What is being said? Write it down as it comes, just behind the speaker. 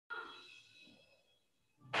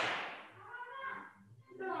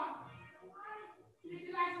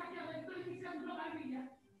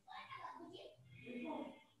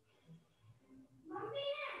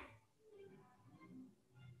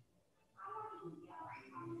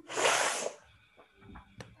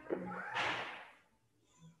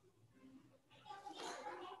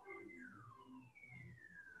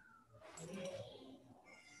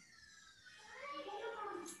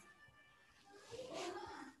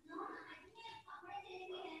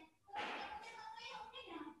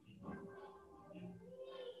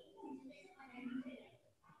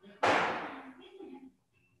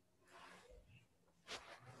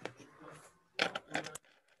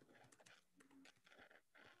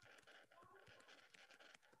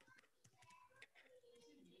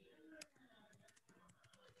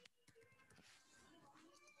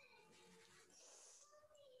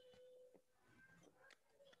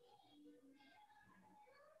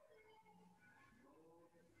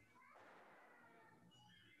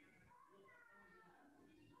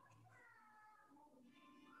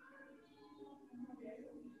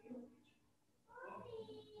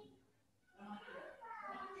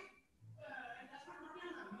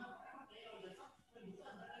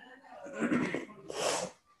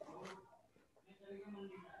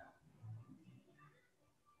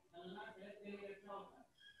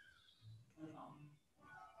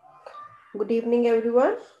Good evening,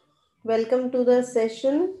 everyone. Welcome to the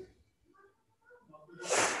session.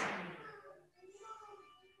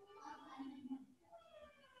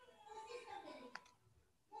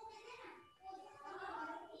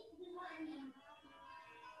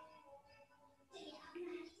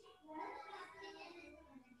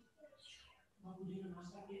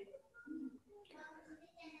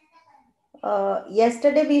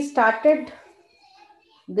 Yesterday, we started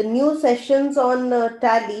the new sessions on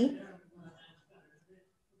Tally.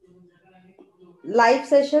 Live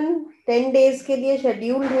session 10 days के लिए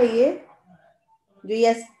scheduled है। ये जो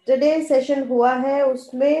yesterday session हुआ है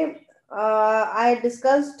उसमें I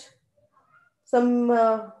discussed some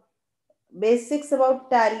basics about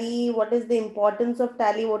Tally, what is the importance of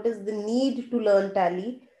Tally, what is the need to learn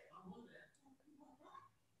Tally.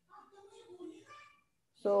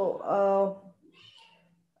 So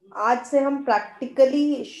आज से हम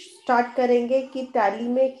प्रैक्टिकली स्टार्ट करेंगे कि टैली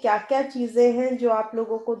में क्या क्या चीज़ें हैं जो आप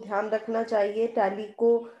लोगों को ध्यान रखना चाहिए टैली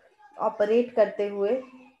को ऑपरेट करते हुए।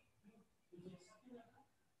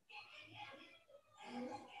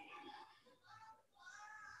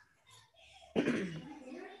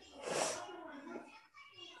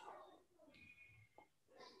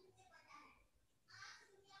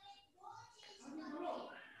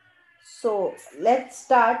 So let's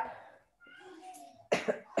start.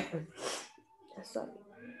 Sorry.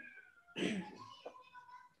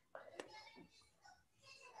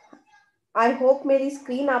 I hope मेरी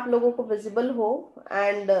स्क्रीन आप लोगों को विजिबल हो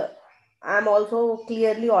and I am also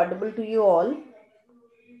clearly audible to you all.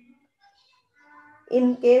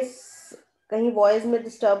 In case कहीं वॉइस में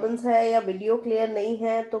डिस्टर्बेंस है या वीडियो क्लियर नहीं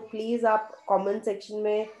है तो प्लीज़ आप कमेंट सेक्शन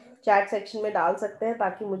में, चैट सेक्शन में डाल सकते हैं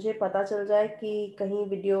ताकि मुझे पता चल जाए कि कहीं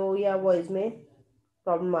वीडियो या वॉइस में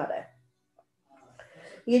प्रॉब्लम आ रहा है।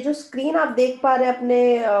 ये जो स्क्रीन आप देख पा रहे हैं अपने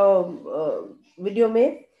वीडियो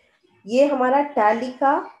में, ये हमारा टैली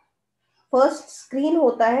का फर्स्ट स्क्रीन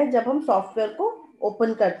होता है जब हम सॉफ्टवेयर को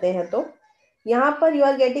ओपन करते हैं। तो यहाँ पर you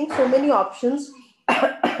are getting so many options.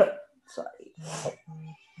 Sorry.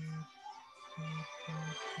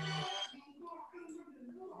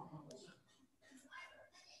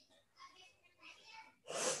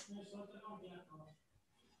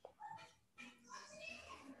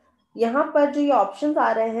 यहाँ पर जो ये ऑप्शंस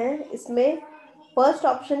आ रहे हैं इसमें first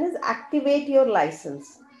option is activate your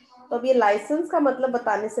licence. तो अब ये लाइसेंस का मतलब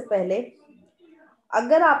बताने से पहले,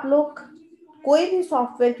 अगर आप लोग कोई भी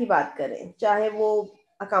सॉफ्टवेयर की बात करें, चाहे वो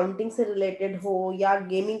अकाउंटिंग से रिलेटेड हो या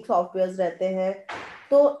गेमिंग सॉफ्टवेयर रहते हैं,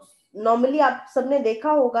 तो नॉर्मली आप सबने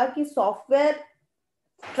देखा होगा कि सॉफ्टवेयर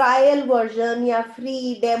ट्रायल वर्जन या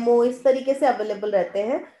फ्री डेमो इस तरीके से अवेलेबल रहते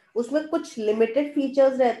हैं। उसमें कुछ लिमिटेड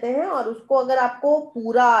फीचर्स रहते हैं और उसको अगर आपको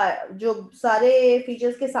पूरा जो सारे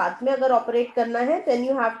फीचर्स के साथ में अगर ऑपरेट करना है then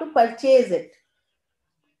you have to purchase it.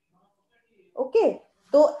 Okay,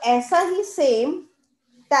 तो ऐसा ही सेम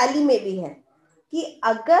टैली में भी है कि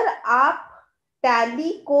अगर आप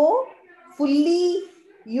टैली को फुल्ली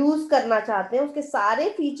यूज करना चाहते हैं, उसके सारे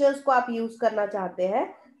फीचर्स को आप यूज करना चाहते हैं,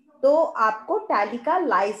 तो आपको टैली का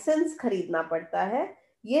लाइसेंस खरीदना पड़ता है।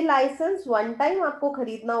 ये लाइसेंस वन टाइम आपको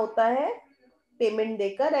खरीदना होता है पेमेंट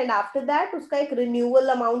देकर, एंड आफ्टर दैट उसका एक रिन्यूअल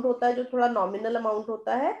अमाउंट होता है जो थोड़ा नॉमिनल अमाउंट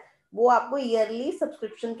होता है, वो आपको ईयरली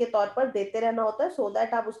सब्सक्रिप्शन के तौर पर देते रहना होता है सो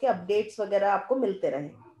दैट आप उसके अपडेट्स वगैरह आपको मिलते रहें।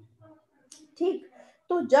 ठीक,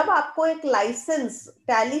 तो जब आपको एक लाइसेंस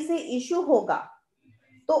टैली से इशू होगा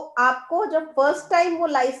तो आपको जब फर्स्ट टाइम वो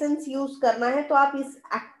लाइसेंस यूज करना है तो आप इस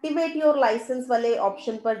एक्टिवेट योर लाइसेंस वाले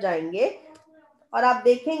ऑप्शन पर जाएंगे और आप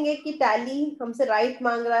देखेंगे कि टैली हमसे राइट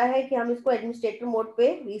मांग रहा है कि हम इसको एडमिनिस्ट्रेटर मोड पे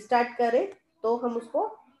रीस्टार्ट करें, तो हम उसको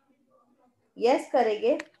यस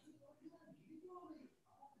करेंगे।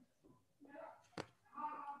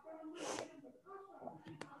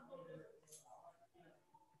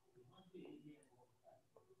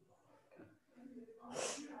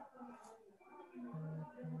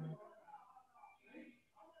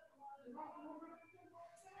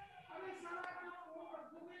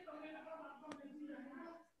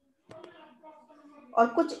 और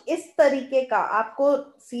कुछ इस तरीके का आपको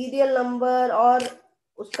सीरियल नंबर और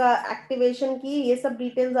उसका एक्टिवेशन की ये सब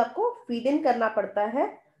डिटेल्स आपको फीड इन करना पड़ता है,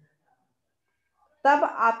 तब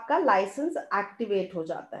आपका लाइसेंस एक्टिवेट हो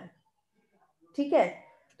जाता है। ठीक है,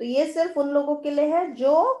 तो ये सिर्फ उन लोगों के लिए है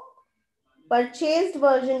जो परचेज्ड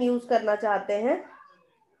वर्जन यूज करना चाहते हैं।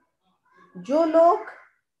 जो लोग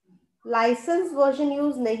लाइसेंस वर्जन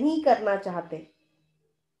यूज नहीं करना चाहते,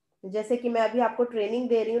 जैसे कि मैं अभी आपको ट्रेनिंग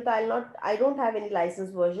दे रही हूँ तो I don't have any licence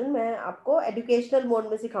version, मैं आपको एजुकेशनल मोड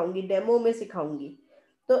में सिखाऊंगी, डेमो में सिखाऊंगी।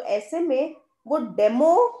 तो ऐसे में वो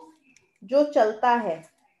डेमो जो चलता है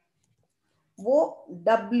वो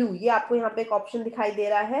W, ये आपको यहाँ पे एक ऑप्शन दिखाई दे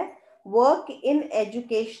रहा है, work in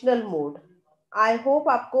educational mode. I hope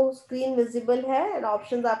आपको स्क्रीन विजिबल है एंड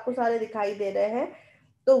ऑप्शंस आपको सारे दिखाई दे रहे हैं।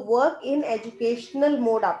 तो वर्क इन एजुकेशनल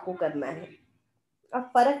मोड आपको करना है। अब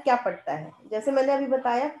फर्क क्या पड़ता है, जैसे मैंने अभी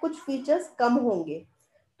बताया कुछ फीचर्स कम होंगे।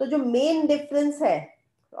 तो जो मेन डिफरेंस है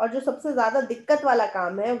और जो सबसे ज्यादा दिक्कत वाला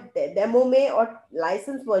काम है डेमो में और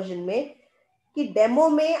लाइसेंस वर्जन में, कि डेमो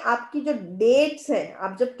में आपकी जो डेट्स हैं,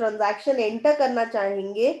 आप जब ट्रांजैक्शन एंटर करना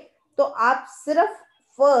चाहेंगे तो आप सिर्फ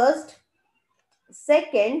फर्स्ट,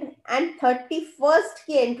 सेकेंड एंड 31st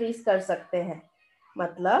की एंट्रीज कर सकते हैं।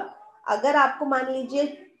 मतलब अगर आपको मान लीजिए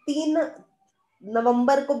 3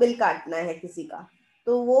 नवंबर को बिल काटना है किसी का,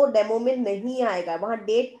 तो वो डेमो में नहीं आएगा, वहां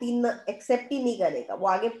डेट 3 एक्सेप्ट ही नहीं करेगा, वो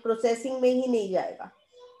आगे प्रोसेसिंग में ही नहीं जाएगा।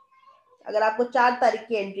 अगर आपको 4 तारीख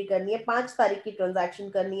की एंट्री करनी है, 5 तारीख की ट्रांजैक्शन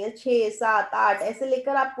करनी है, 6, 7, 8 ऐसे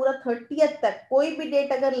लेकर आप पूरा 30th तक कोई भी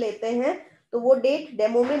डेट अगर लेते हैं तो वो डेट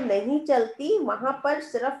डेमो में नहीं चलती, वहां पर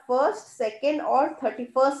सिर्फ फर्स्ट, सेकेंड और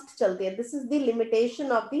 31st चलती है। This is the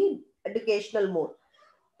limitation of the educational mode.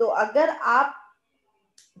 तो अगर आप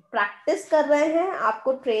प्रैक्टिस कर रहे हैं,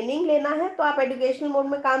 आपको ट्रेनिंग लेना है, तो आप एजुकेशनल मोड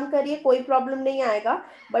में काम करिए, कोई प्रॉब्लम नहीं आएगा।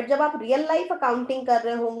 बट जब आप रियल लाइफ अकाउंटिंग कर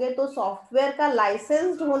रहे होंगे तो सॉफ्टवेयर का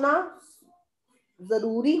लाइसेंस्ड होना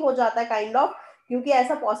जरूरी हो जाता है काइंड ऑफ, क्योंकि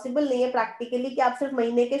ऐसा पॉसिबल नहीं है प्रैक्टिकली कि आप सिर्फ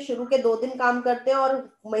महीने के शुरू के 2 दिन काम करते हैं और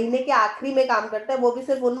महीने के आखिरी में काम करते हैं, वो भी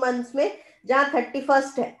सिर्फ उन मंथ्स में जहां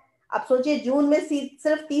 31st है। आप सोचिए जून में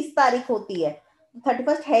सिर्फ 30 तारीख होती है,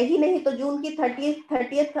 31st है ही नहीं, तो जून की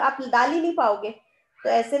 30th आप डाल ही नहीं पाओगे। तो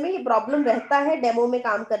ऐसे में ये प्रॉब्लम रहता है डेमो में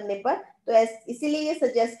काम करने पर। तो इसीलिए ये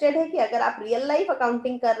सजेस्टेड है कि अगर आप रियल लाइफ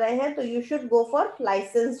अकाउंटिंग कर रहे हैं तो you should go for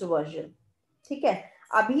licensed version. ठीक है,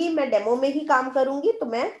 अभी मैं डेमो में ही काम करूंगी, तो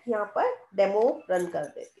मैं यहाँ पर डेमो रन कर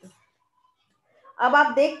देती हूँ। अब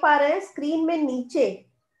आप देख पा रहे हैं स्क्रीन में नीचे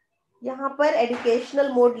यहाँ पर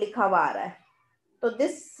एजुकेशनल मोड लिखा हुआ आ रहा है। तो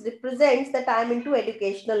this represents that I am into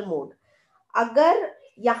educational mode. अगर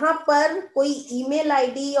यहाँ पर कोई ईमेल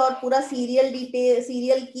आईडी और पूरा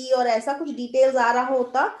सीरियल की और ऐसा कुछ डिटेल्स आ रहा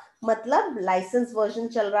होता, मतलब लाइसेंस वर्जन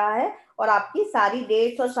चल रहा है और आपकी सारी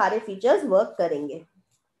डेट्स और सारे फीचर्स वर्क करेंगे।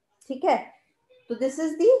 ठीक है, तो this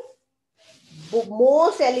is the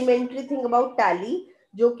most elementary thing about tally,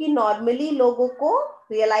 जो कि नॉर्मली लोगों को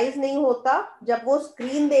रियलाइज नहीं होता। जब वो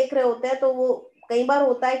स्क्रीन देख रहे होते हैं तो वो कई बार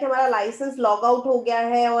होता है कि हमारा लाइसेंस लॉग आउट हो गया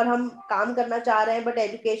है और हम काम करना चाह रहे हैं बट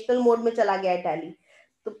एजुकेशनल मोड में चला गया है टैली।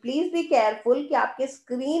 तो प्लीज बी केयरफुल कि आपके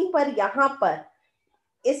स्क्रीन पर यहाँ पर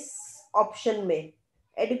इस ऑप्शन में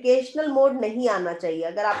एजुकेशनल मोड नहीं आना चाहिए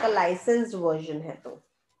अगर आपका लाइसेंस्ड वर्जन है तो।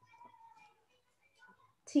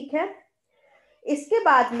 ठीक है, इसके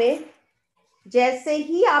बाद में जैसे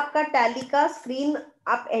ही आपका टैली का स्क्रीन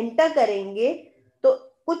आप एंटर करेंगे तो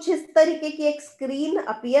कुछ इस तरीके की एक स्क्रीन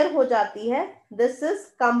अपीयर हो जाती है। This is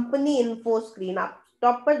company info screen. आप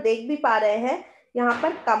टॉप पर देख भी पा रहे हैं, यहाँ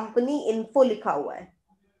पर कंपनी इन्फो लिखा हुआ है।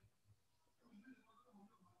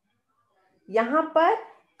 यहाँ पर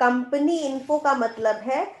कंपनी इन्फो का मतलब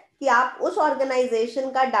है कि आप उस ऑर्गेनाइजेशन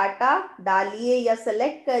का डाटा डालिए या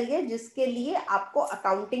सेलेक्ट करिए जिसके लिए आपको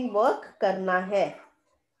अकाउंटिंग वर्क करना है।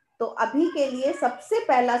 तो अभी के लिए सबसे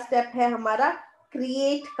पहला स्टेप है हमारा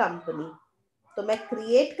क्रिएट कंपनी। तो मैं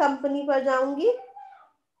क्रिएट कंपनी पर जाऊंगी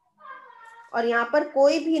और यहाँ पर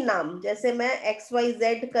कोई भी नाम, जैसे मैं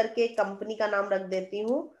XYZ करके कंपनी का नाम रख देती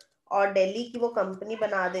हूँ और दिल्ली की वो कंपनी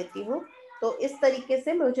बना देती हूँ। तो इस तरीके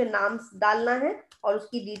से मुझे नाम डालना है और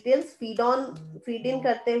उसकी डिटेल्स फीड इन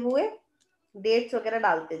करते हुए डेट्स वगैरह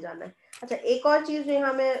डालते जाना है। अच्छा, एक और चीज जो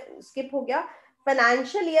यहाँ में स्किप हो गया,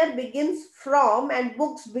 financial year begins from and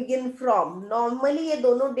books begin from. Normally ये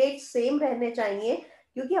दोनों डेट सेम रहने चाहिए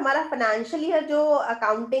क्योंकि हमारा फाइनेंशियल ईयर जो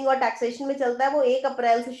अकाउंटिंग और टैक्सेशन में चलता है वो 1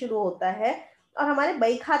 अप्रैल से शुरू होता है और हमारे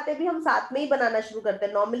बही खाते भी हम साथ में ही बनाना शुरू करते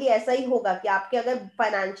हैं। नॉर्मली ऐसा ही होगा कि आपके अगर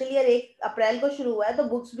फाइनेंशियल ईयर 1 अप्रैल को शुरू हुआ है तो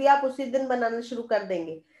बुक्स भी आप उसी दिन बनाना शुरू कर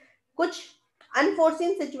देंगे। कुछ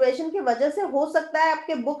अनफोर्सिन सिचुएशन की वजह से हो सकता है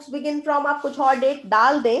आपके बुक्स बिगिन फ्रॉम आप कुछ और डेट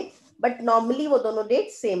डाल दें, बट नॉर्मली वो दोनों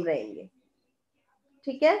डेट सेम रहेंगे।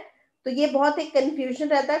 ठीक है, तो ये बहुत एक कंफ्यूजन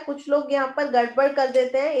रहता है, कुछ लोग यहाँ पर गड़बड़ कर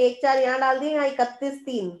देते हैं, 1/4 यहाँ डाल दिए, यहाँ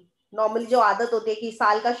 31/3। नॉर्मली जो आदत होती है कि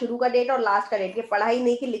साल का शुरू का डेट और लास्ट का डेट, ये पढ़ाई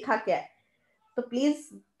नहीं कि लिखा क्या है। तो प्लीज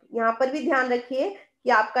यहाँ पर भी ध्यान रखिए कि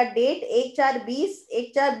आपका डेट 1/4/20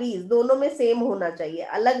 1/4/20 दोनों में सेम होना चाहिए,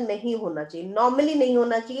 अलग नहीं होना चाहिए, नॉर्मली नहीं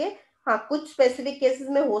होना चाहिए। हाँ, कुछ स्पेसिफिक केसेस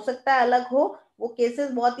में हो सकता है अलग हो, वो केसेस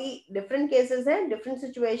बहुत ही डिफरेंट केसेस हैं, डिफरेंट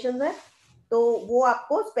सिचुएशंस हैं। तो वो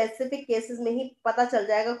आपको स्पेसिफिक केसेस में ही पता चल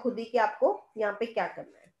जाएगा खुद ही कि आपको यहाँ पे क्या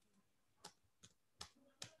करना है।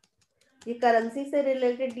 ये करेंसी से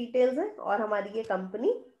रिलेटेड डिटेल्स है और हमारी ये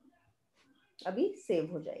कंपनी अभी सेव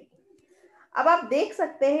हो जाएगी। अब आप देख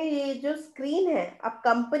सकते हैं ये जो स्क्रीन है अब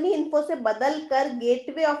कंपनी इन्फो से बदल कर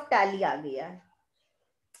गेटवे ऑफ टैली आ गया है।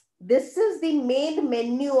 This is the main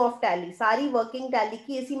menu of tally, सारी वर्किंग टैली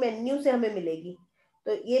की इसी मेन्यू से हमें मिलेगी।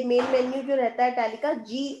 तो ये मेन मेन्यू जो रहता है टैली का,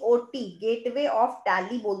 GOT, गेटवे ऑफ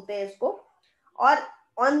टैली बोलते हैं इसको। और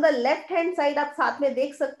on the left hand side आप साथ में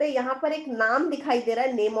देख सकते हैं यहाँ पर एक नाम दिखाई दे रहा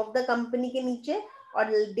है, नेम ऑफ द कंपनी के नीचे,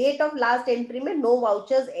 और डेट ऑफ लास्ट एंट्री में नो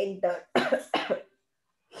वाउचर्स एंटर्ड।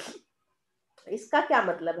 इसका क्या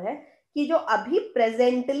मतलब है कि जो अभी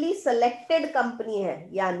प्रेजेंटली सिलेक्टेड कंपनी है,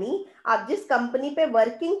 यानी आप जिस कंपनी पे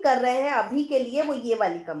वर्किंग कर रहे हैं अभी के लिए, वो ये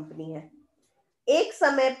वाली कंपनी है। एक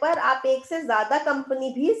समय पर आप एक से ज्यादा कंपनी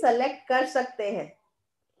भी सेलेक्ट कर सकते हैं।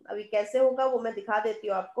 अभी कैसे होगा वो मैं दिखा देती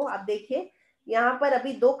हूँ आपको। आप देखिए यहाँ पर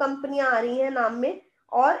अभी 2 कंपनियां आ रही हैं नाम में,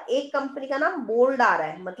 और एक कंपनी का नाम बोल्ड आ रहा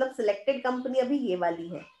है, मतलब सिलेक्टेड कंपनी अभी ये वाली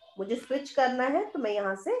है। मुझे स्विच करना है तो मैं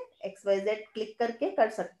यहाँ से XYZ क्लिक करके कर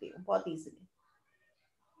सकती हूँ बहुत इजीली।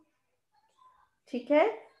 ठीक है,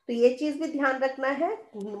 तो ये चीज भी ध्यान रखना है।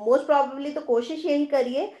 मोस्ट प्रोबेबली तो कोशिश यही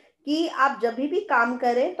करिए कि आप जब भी काम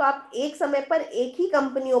करें तो आप एक समय पर एक ही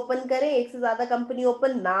कंपनी ओपन करें, एक से ज्यादा कंपनी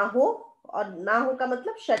ओपन ना हो। और ना हो का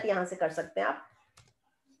मतलब शट यहां से कर सकते हैं आप।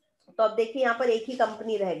 तो अब देखिए यहाँ पर एक ही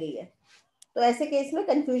कंपनी रह गई है, तो ऐसे केस में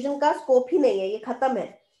कंफ्यूजन का स्कोप ही नहीं है, ये खत्म है।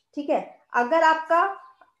 ठीक है, अगर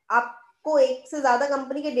आपको एक से ज्यादा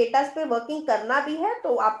कंपनी के डेटा पे वर्किंग करना भी है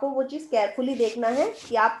तो आपको वो चीज केयरफुली देखना है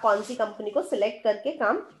कि आप कौन सी कंपनी को सिलेक्ट करके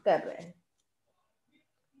काम कर रहे हैं।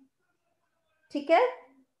 ठीक है,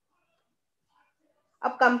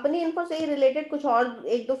 अब कंपनी इन्फो से ही रिलेटेड कुछ और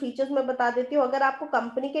एक दो फीचर्स मैं बता देती हूँ। अगर आपको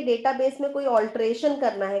कंपनी के डेटाबेस में कोई ऑल्टरेशन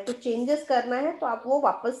करना है, कुछ चेंजेस करना है, तो आप वो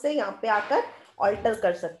वापस से यहाँ पे आकर ऑल्टर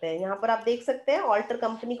कर सकते हैं। यहाँ पर आप देख सकते हैं ऑल्टर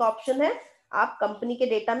कंपनी का ऑप्शन है। आप कंपनी के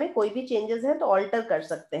डेटा में कोई भी चेंजेस है तो ऑल्टर कर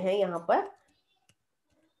सकते हैं यहाँ पर।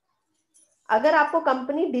 अगर आपको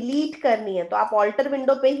कंपनी डिलीट करनी है तो आप ऑल्टर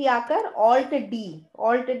विंडो पे ही आकर ऑल्ट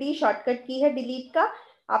डी शॉर्टकट की है डिलीट का,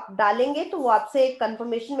 आप डालेंगे तो वो आपसे एक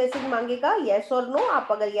कंफर्मेशन मैसेज मांगेगा, यस और नो। आप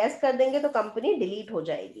अगर यस कर देंगे तो कंपनी डिलीट हो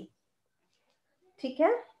जाएगी। ठीक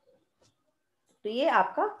है, तो ये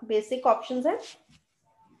आपका बेसिक ऑप्शंस है।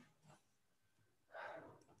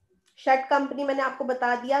 शट कंपनी मैंने आपको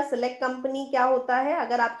बता दिया। सिलेक्ट कंपनी क्या होता है,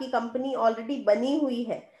 अगर आपकी कंपनी ऑलरेडी बनी हुई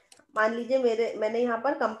है, मान लीजिए मैंने यहाँ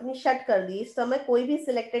पर कंपनी शट कर दी, इस समय कोई भी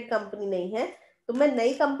सिलेक्टेड कंपनी नहीं है, तो मैं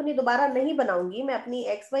नई कंपनी दोबारा नहीं बनाऊंगी, मैं अपनी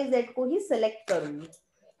XYZ को ही सिलेक्ट करूंगी।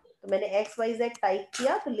 तो मैंने XYZ टाइप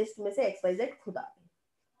किया तो लिस्ट में से XYZ खुद आ गई।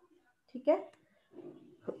 ठीक है,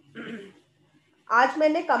 आज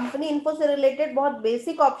मैंने कंपनी इन्फो से रिलेटेड बहुत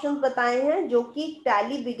बेसिक ऑप्शंस बताए हैं जो कि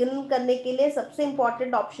टैली बिगिन करने के लिए सबसे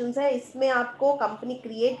इंपॉर्टेंट ऑप्शंस है। इसमें आपको कंपनी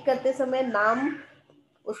क्रिएट करते समय नाम,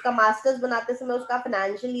 उसका मास्टर्स बनाते समय उसका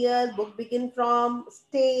financial year, book begin from,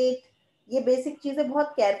 state, ये बेसिक चीजें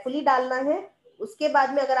बहुत केयरफुली डालना है। उसके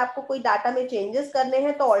बाद में अगर आपको कोई डाटा में चेंजेस करने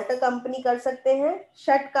हैं तो ऑल्टर कंपनी कर सकते हैं।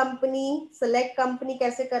 शट कंपनी, सिलेक्ट कंपनी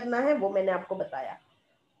कैसे करना है वो मैंने आपको बताया।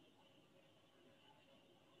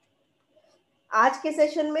 आज के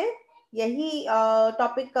सेशन में यही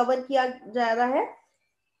टॉपिक कवर किया जा रहा है।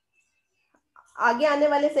 आगे आने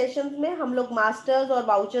वाले सेशंस में हम लोग मास्टर्स और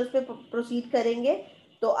वाउचर्स पे प्रोसीड करेंगे।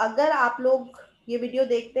 तो अगर आप लोग ये वीडियो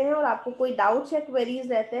देखते हैं और आपको कोई डाउट्स या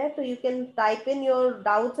क्वेरीज रहते हैं तो you can type in your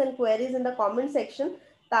doubts and queries in the comment section,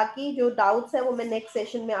 ताकि जो डाउट्स है वो मैं नेक्स्ट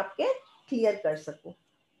सेशन में आपके क्लियर कर सकूं।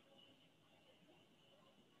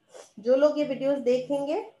 जो लोग ये वीडियोस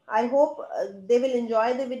देखेंगे, I hope they will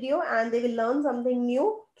enjoy the video and they will learn something new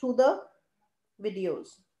through the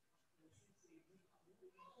videos.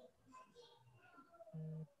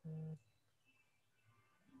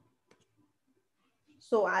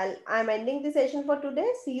 So I'm ending the session for today.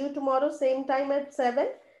 See you tomorrow, same time at 7.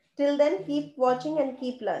 Till then, keep watching and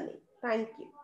keep learning. Thank you.